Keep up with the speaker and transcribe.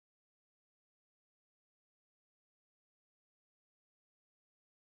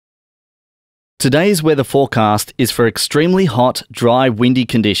Today's weather forecast is for extremely hot, dry, windy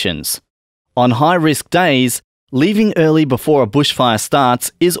conditions. On high-risk days, leaving early before a bushfire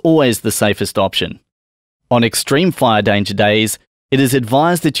starts is always the safest option. On extreme fire danger days, it is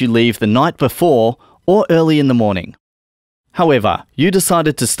advised that you leave the night before or early in the morning. However, you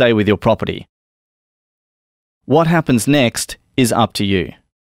decided to stay with your property. What happens next is up to you.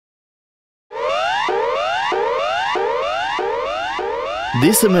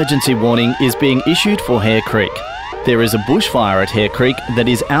 This emergency warning is being issued for Hare Creek. There is a bushfire at Hare Creek that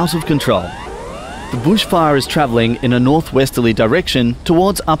is out of control. The bushfire is travelling in a northwesterly direction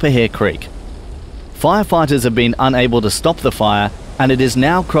towards Upper Hare Creek. Firefighters have been unable to stop the fire, and it has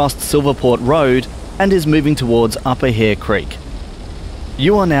now crossed Silverport Road and is moving towards Upper Hare Creek.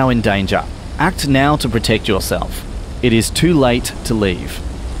 You are now in danger. Act now to protect yourself. It is too late to leave.